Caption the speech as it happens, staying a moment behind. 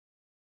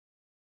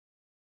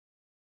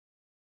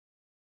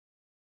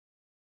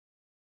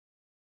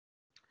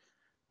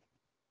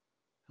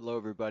Hello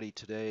everybody.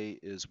 Today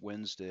is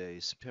Wednesday,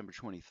 September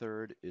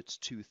 23rd. It's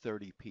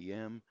 2:30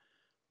 p.m.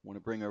 Want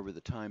to bring over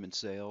the time and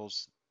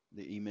sales.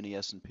 The E-mini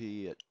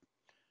S&P at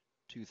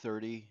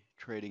 2:30,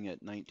 trading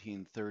at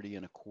 1930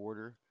 and a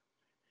quarter.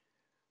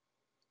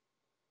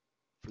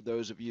 For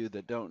those of you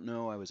that don't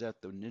know, I was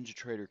at the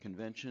NinjaTrader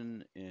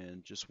convention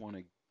and just want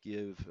to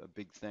give a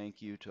big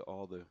thank you to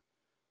all the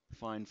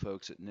fine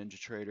folks at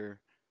NinjaTrader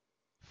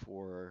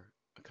for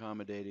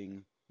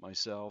accommodating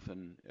myself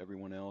and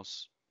everyone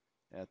else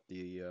at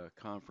the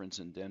conference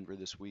in Denver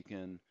this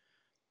weekend.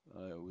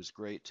 It was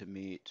great to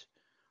meet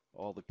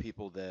all the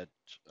people that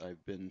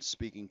I've been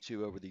speaking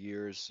to over the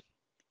years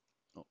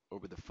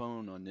over the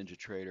phone on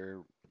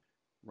NinjaTrader.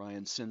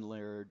 Ryan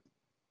Sindler,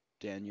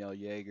 Danielle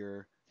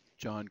Yeager,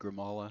 John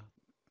Grimala,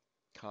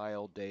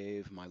 Kyle,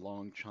 Dave, my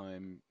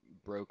longtime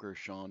broker,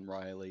 Sean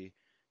Riley,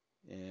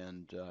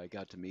 and I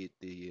got to meet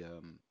the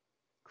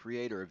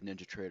creator of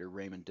NinjaTrader,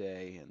 Raymond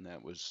Day, and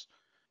that was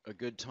a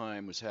good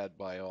time was had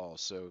by all.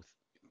 So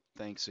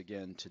thanks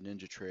again to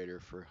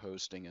NinjaTrader for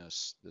hosting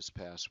us this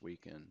past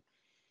weekend.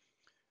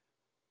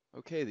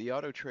 Okay, the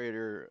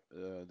Autotrader,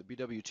 the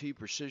BWT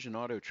Precision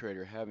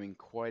Autotrader having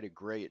quite a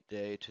great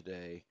day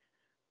today.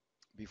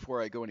 Before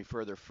I go any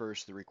further,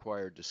 first the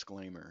required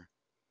disclaimer.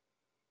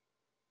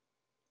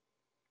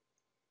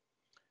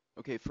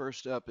 Okay,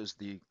 first up is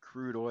the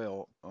crude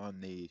oil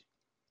on the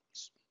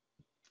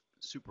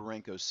Super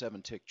Renko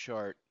 7-tick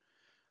chart,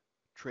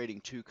 trading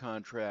two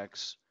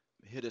contracts,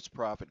 hit its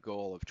profit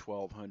goal of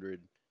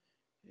 1200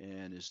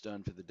 and is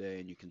done for the day,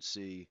 and you can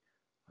see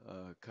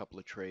a couple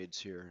of trades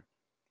here.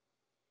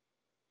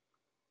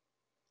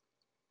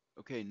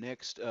 Okay,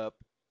 next up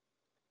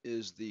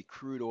is the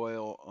crude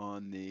oil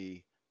on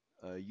the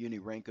Uni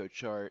Renko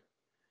chart,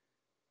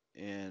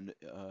 and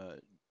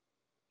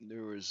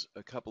there was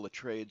a couple of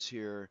trades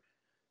here,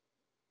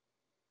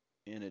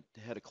 and it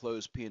had a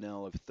closed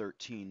P&L of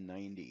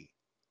 1390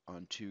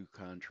 on two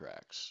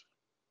contracts.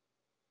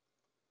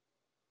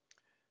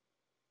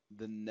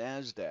 The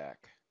NASDAQ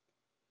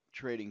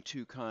trading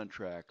two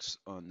contracts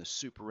on the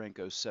Super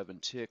Renko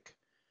 7-tick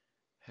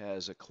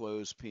has a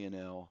closed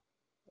P&L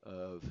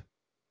of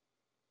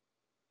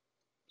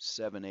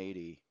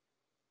 780.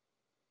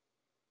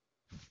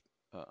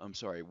 I'm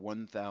sorry,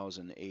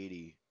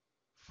 1080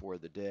 for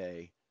the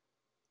day.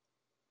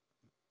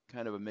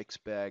 Kind of a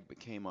mixed bag, but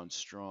came on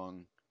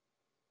strong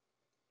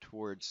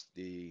towards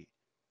the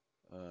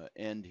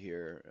end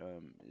here.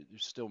 There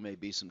still may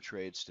be some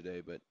trades today,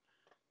 but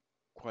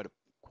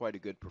quite a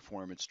good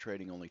performance,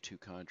 trading only two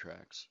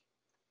contracts.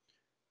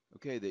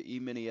 Okay, the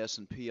E-mini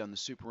S&P on the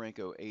Super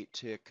Renko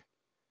 8-tick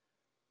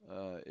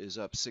is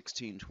up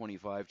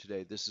 1625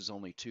 today. This is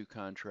only two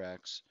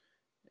contracts,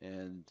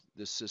 and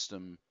this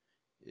system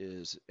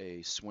is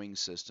a swing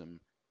system,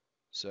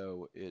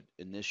 so it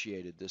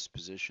initiated this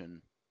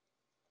position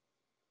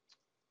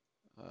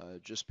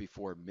just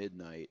before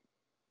midnight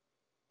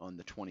on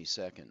the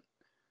 22nd,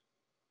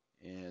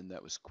 and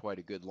that was quite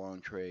a good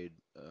long trade,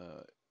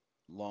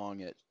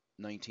 long at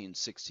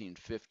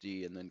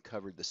 1916.50, and then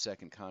covered the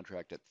second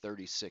contract at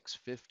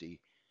 36.50.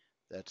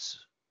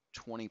 That's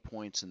 20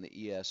 points in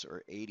the ES,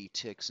 or 80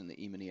 ticks in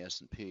the E-mini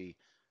S&P.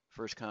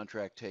 First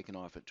contract taken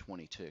off at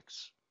 20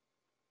 ticks.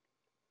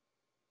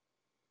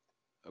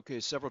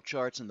 Okay, several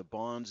charts in the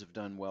bonds have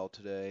done well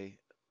today.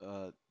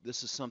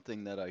 This is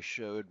something that I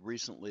showed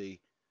recently,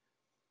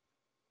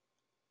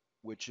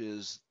 which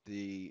is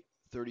the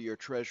 30-year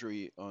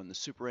Treasury on the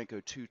Super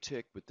Renko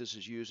 2-tick, but this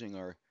is using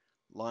our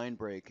line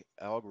break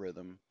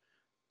algorithm.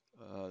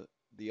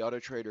 The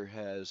Autotrader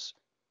has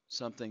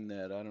something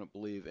that I don't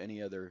believe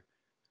any other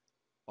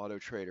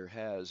Autotrader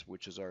has,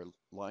 which is our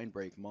line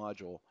break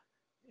module.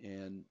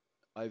 And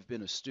I've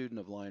been a student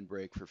of line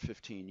break for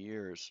 15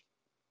 years,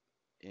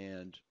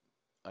 and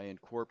I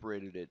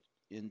incorporated it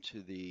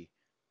into the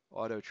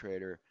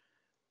Autotrader.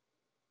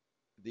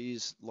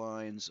 These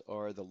lines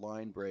are the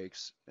line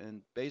breaks,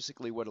 and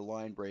basically what a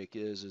line break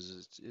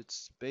is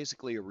it's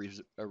basically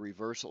a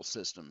reversal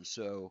system.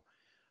 So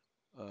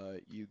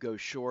you go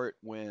short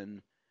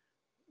when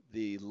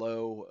the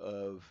low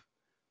of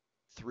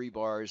 3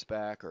 bars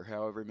back, or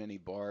however many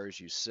bars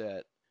you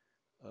set,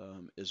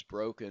 is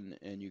broken,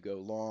 and you go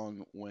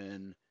long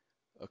when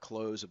a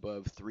close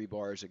above 3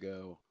 bars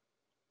ago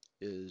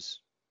is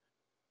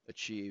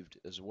achieved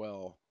as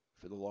well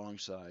for the long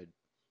side.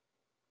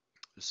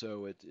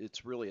 So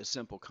it's really a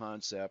simple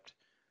concept,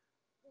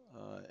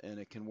 and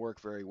it can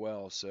work very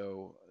well.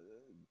 So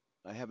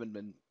I haven't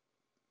been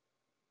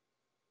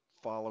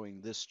following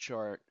this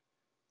chart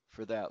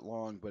for that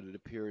long, but it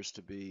appears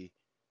to be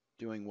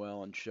doing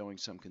well and showing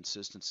some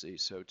consistency.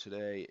 So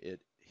today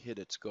it hit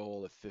its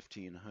goal of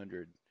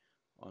 1500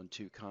 on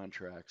two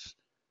contracts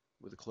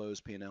with a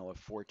closed P&L of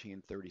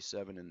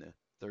 1437 in the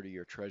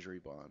 30-year Treasury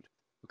bond.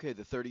 Okay,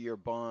 the 30-year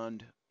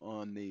bond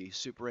on the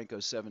Super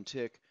Renko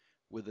 7-tick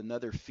with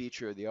another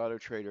feature of the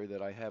Autotrader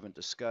that I haven't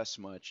discussed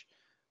much,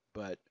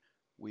 but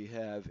we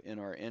have in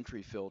our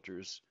entry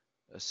filters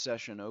a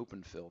session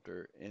open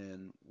filter,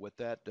 and what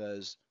that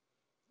does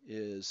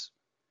is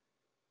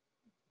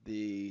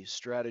the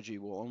strategy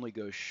will only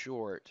go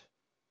short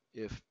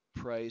if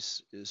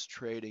price is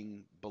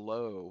trading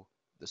below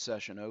the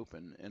session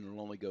open, and it'll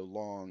only go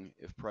long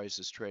if price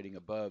is trading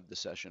above the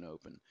session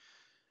open.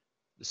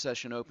 The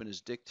session open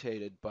is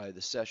dictated by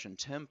the session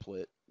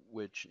template,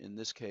 which in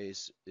this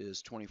case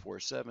is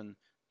 24/7,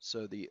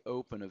 so the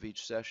open of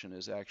each session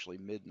is actually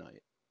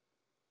midnight.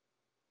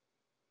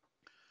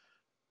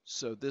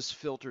 So this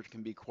filter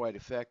can be quite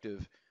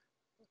effective.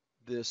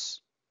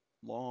 This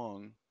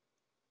long,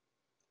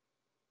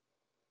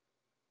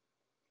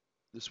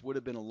 this would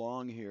have been a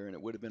long here, and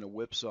it would have been a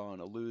whipsaw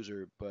and a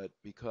loser, but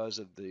because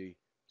of the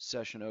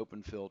session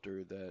open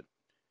filter that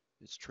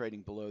it's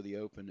trading below the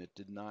open, it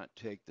did not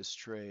take this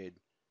trade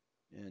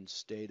and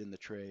stayed in the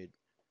trade.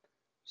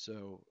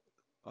 So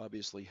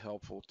obviously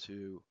helpful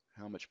to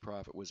how much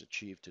profit was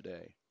achieved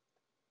today.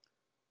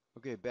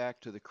 Okay,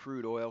 back to the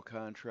crude oil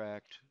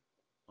contract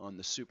on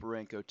the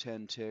Superenco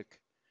 10 tick,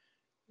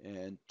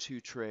 and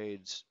two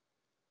trades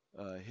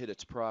hit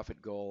its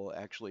profit goal,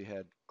 actually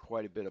had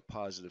quite a bit of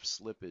positive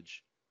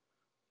slippage.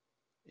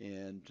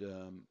 And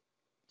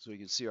so you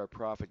can see our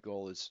profit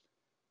goal is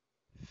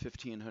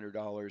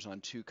 $1,500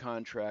 on two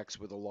contracts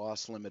with a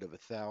loss limit of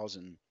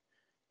 1,000.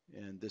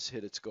 And this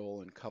hit its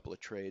goal in a couple of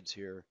trades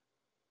here.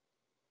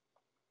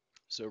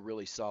 So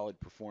really solid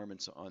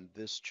performance on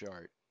this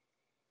chart.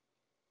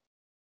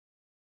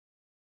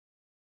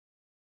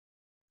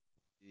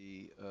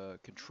 The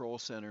control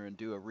center and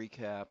do a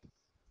recap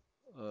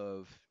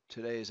of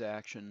today's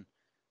action.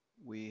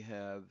 We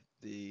have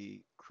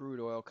the crude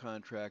oil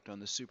contract on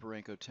the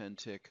Superenco 10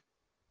 tick,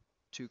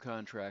 two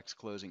contracts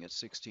closing at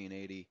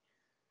 1680.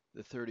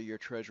 The 30-year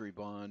Treasury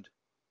bond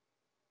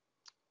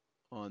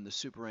on the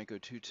Superenco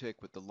 2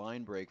 tick with the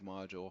line break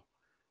module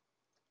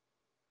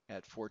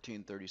at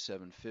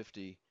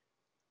 1437.50.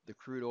 The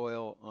crude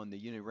oil on the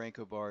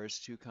Unirenco bars,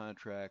 two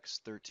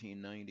contracts,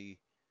 1390.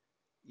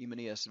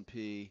 E-mini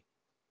S&P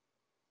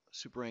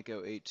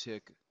Superenco 8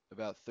 tick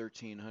about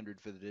 1300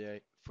 for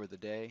the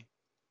day.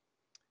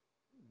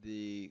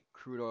 The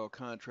crude oil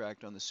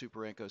contract on the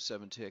Superenco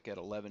 7 tick at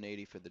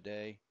 1180 for the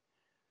day.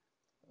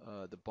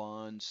 The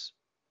bonds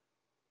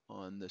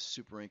on the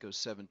Superenco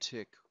 7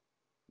 tick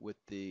with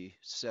the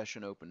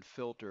session open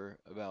filter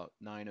about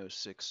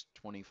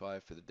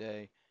 906.25 for the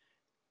day,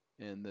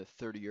 and the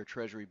 30-year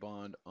Treasury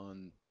bond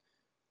on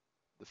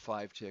the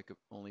 5 tick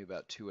only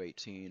about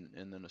 218,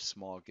 and then a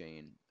small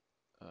gain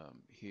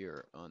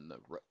here on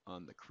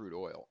the crude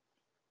oil.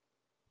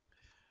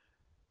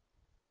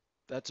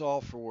 That's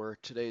all for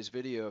today's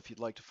video. If you'd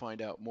like to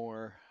find out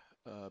more,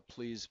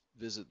 please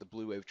visit the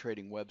Blue Wave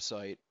Trading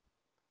website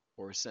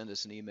or send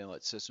us an email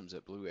at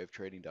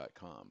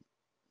systems@bluewavetrading.com.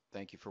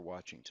 Thank you for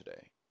watching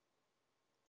today.